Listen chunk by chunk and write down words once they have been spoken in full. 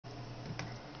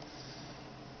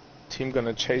Team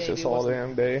gonna chase Maybe us it all wasn't-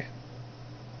 damn day.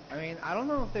 I mean, I don't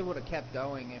know if they would have kept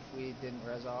going if we didn't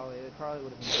res all. It probably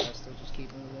would have been best to just keep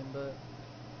moving, but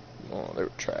Oh, they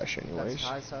were trash anyways. that's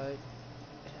hindsight.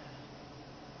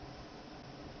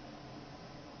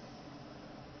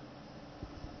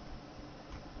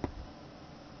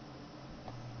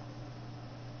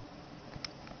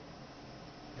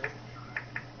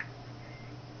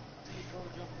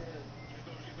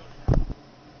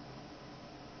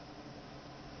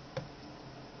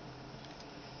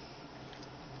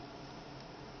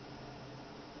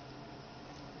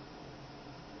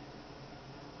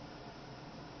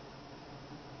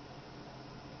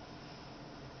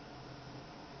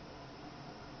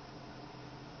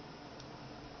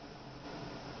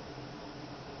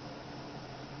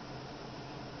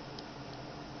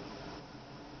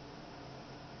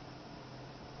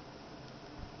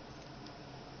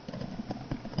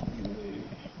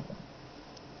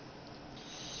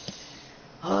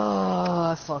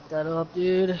 Oh, I fucked that up,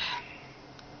 dude.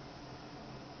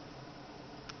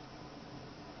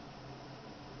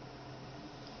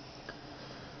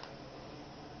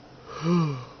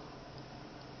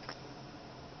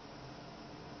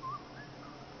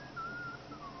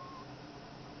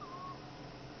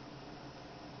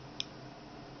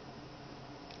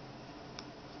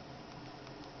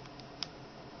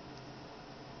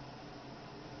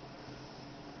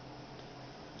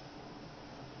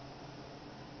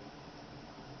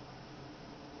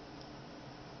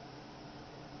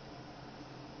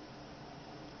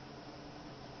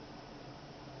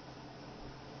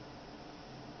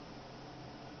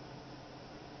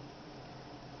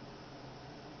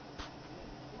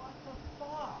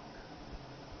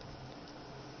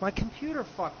 My computer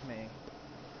fucked me.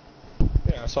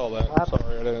 Yeah, I saw that.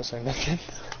 Sorry, I didn't say nothing.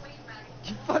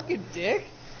 You fucking dick.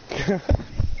 I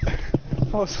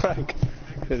was like,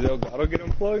 did Elgato get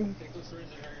unplugged?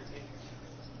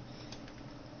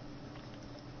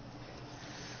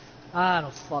 I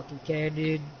don't fucking care,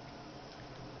 dude.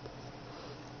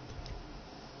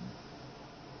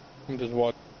 I'm just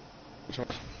watching.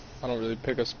 I don't really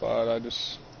pick a spot. I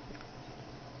just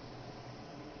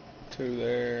two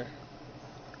there.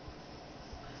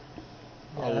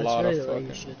 Yeah, A that's lot really of the way you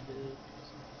fucking. should do it.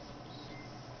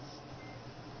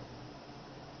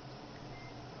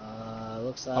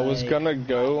 Looks like I was gonna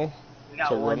go we got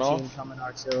to one run team off. coming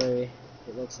artillery.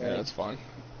 It looks like. Yeah, that's fine.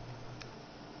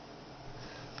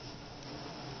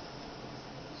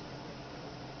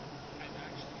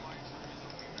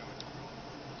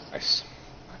 Nice.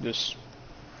 I just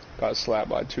got slapped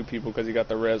by two people because he got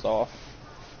the res off.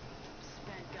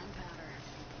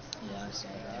 Yeah, I saw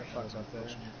that. That was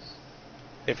unfortunate.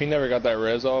 If he never got that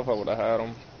res off, I would have had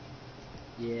him.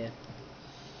 Yeah.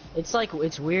 It's like,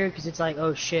 it's weird because it's like,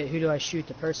 oh shit, who do I shoot?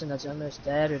 The person that's almost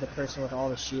dead or the person with all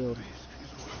the shield?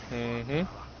 Mm-hmm.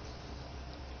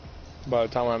 By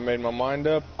the time I made my mind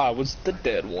up, I was the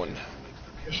dead one.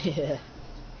 Yeah.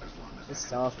 It's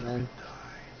tough, man.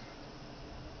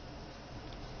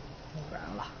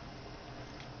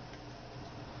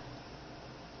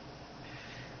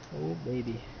 Oh,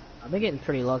 baby. I've been getting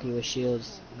pretty lucky with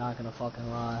shields, not gonna fucking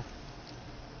lie.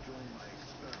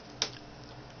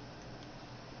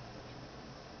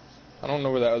 I don't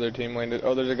know where that other team landed.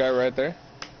 Oh, there's a guy right there.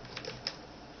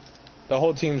 The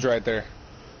whole team's right there.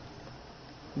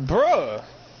 Bruh!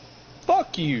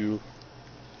 Fuck you!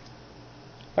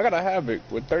 I got a Havoc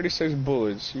with 36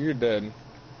 bullets. You're dead.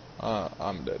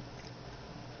 I'm dead.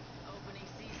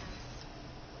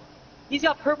 He's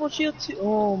got purple shield too.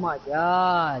 Oh my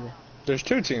god. There's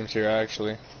two teams here,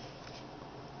 actually.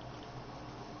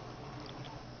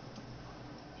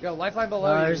 You got a lifeline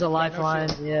below you. There's a You got no lifeline,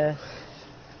 shield. yeah.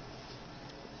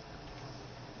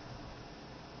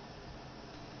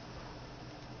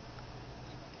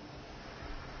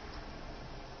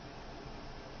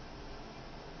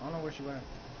 I don't know where she went.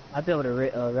 I'd be able to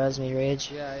res me,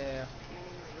 Rage. Yeah, yeah, yeah.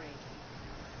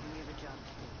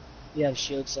 If you have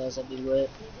shield cells, I'd be lit.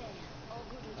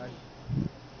 I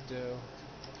do.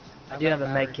 I do have a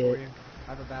med kit. I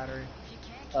have a battery.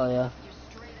 Oh yeah.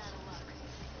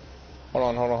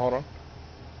 Hold on.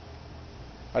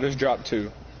 I just dropped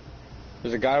two.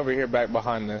 There's a guy over here back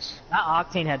behind this. That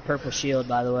Octane had purple shield,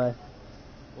 by the way.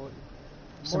 Well,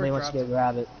 Somebody wants to go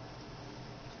grab it.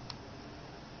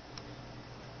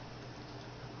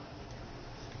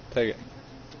 Take it.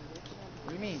 What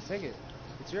do you mean? Take it.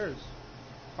 It's yours.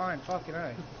 Fine, fucking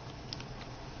A.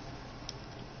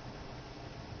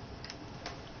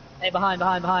 Hey, behind.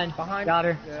 Behind. Got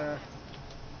her. Yeah.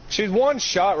 She's one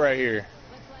shot right here.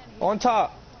 On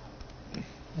top.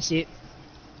 I see it.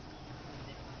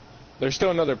 There's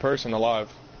still another person alive.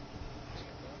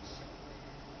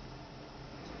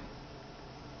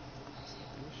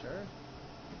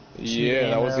 Yeah,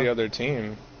 that was ammo. the other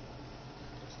team.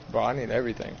 Bro, I need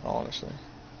everything, honestly.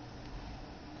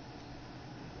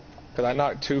 Because I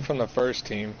knocked 2 from the first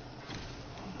team.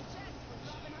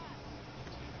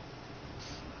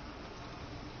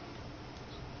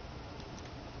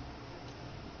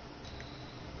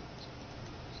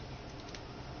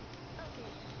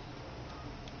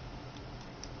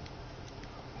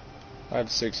 I have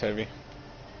 6 heavy.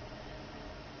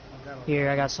 Here,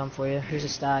 I got some for you. Here's a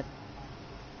stack.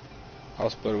 I'll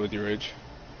split it with you, Rage.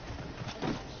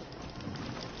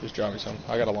 Just drop me some.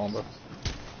 I got a longbow.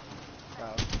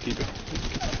 Wow. Keep it.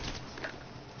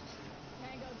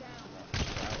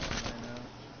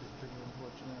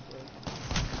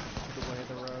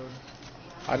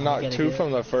 I knocked 2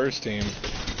 from the first team,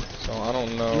 so I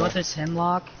don't know. You want this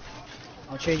hemlock?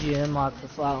 I'll trade you a hemlock for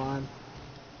flatline.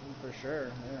 For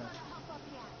sure, yeah.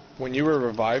 When you were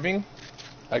reviving,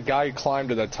 a guy climbed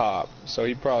to the top, so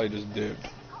he probably just dipped.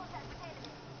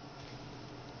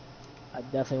 I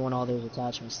definitely want all those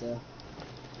attachments though.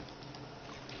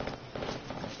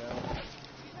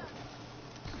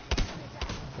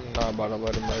 I'm not about to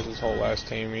let him raise his whole last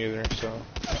team either, so.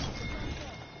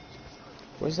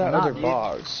 Where's that Nah, other dude.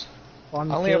 box? I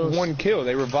Farm only kills. have 1 kill,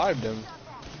 they revived him.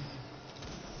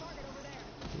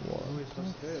 What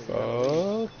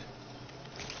the fuck?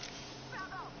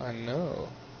 I know.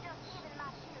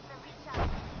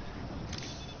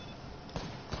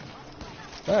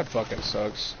 That fucking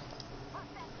sucks.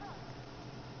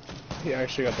 He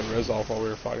actually got the res off while we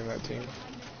were fighting that team.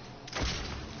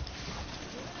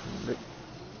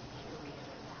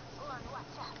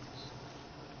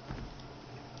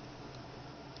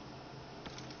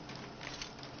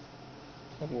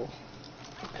 We'll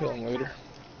kill him later.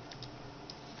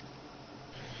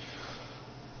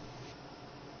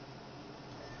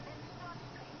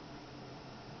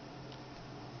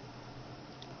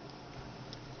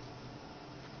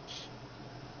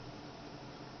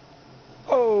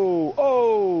 Oh,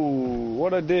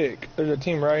 what a dick. There's a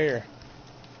team right here.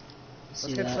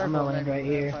 See that? I'm gonna land right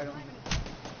here.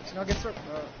 No, get circle.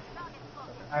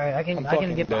 Alright, I can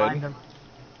fucking get dead. behind them.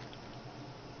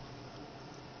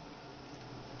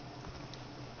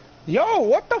 Yo,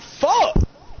 what the fuck?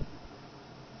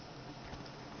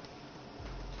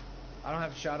 I don't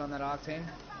have a shot on that octane.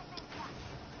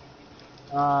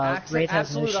 Wraith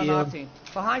has no Absolute on shield.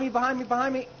 octane. Behind me, behind me,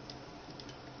 behind me.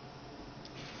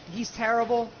 He's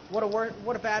terrible. What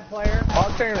a bad player. I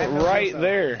have Octane no right heals, though.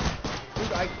 there.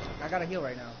 Dude, I got a heal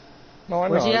right now. No, I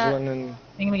know. Where's he I at? was running.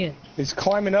 Ping him again. He's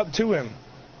climbing up to him.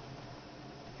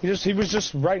 He was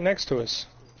just right next to us.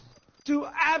 Dude,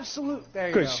 absolute. There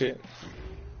you Good go. shit.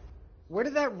 Where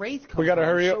did that wraith come We gotta from?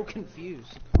 hurry I'm up. so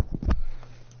confused.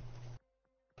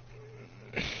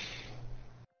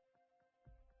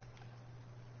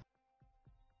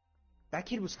 That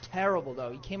kid was terrible,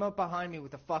 though. He came up behind me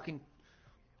with a fucking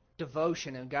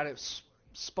devotion and got it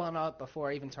spun up before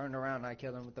I even turned around, and I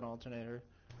killed him with an alternator.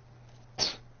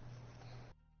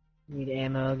 Need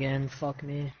ammo again. Fuck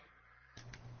me.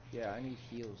 Yeah, I need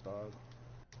heals, dog.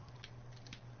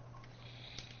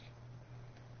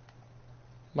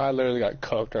 I literally got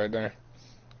cucked right there.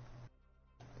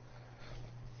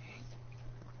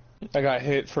 I got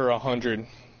hit for 100,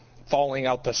 falling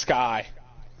out the sky.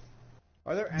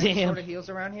 Are there any Damn. sort of heals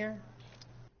around here?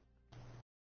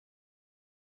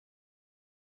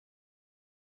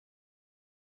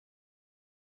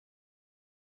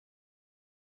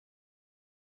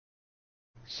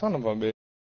 Son of a bitch.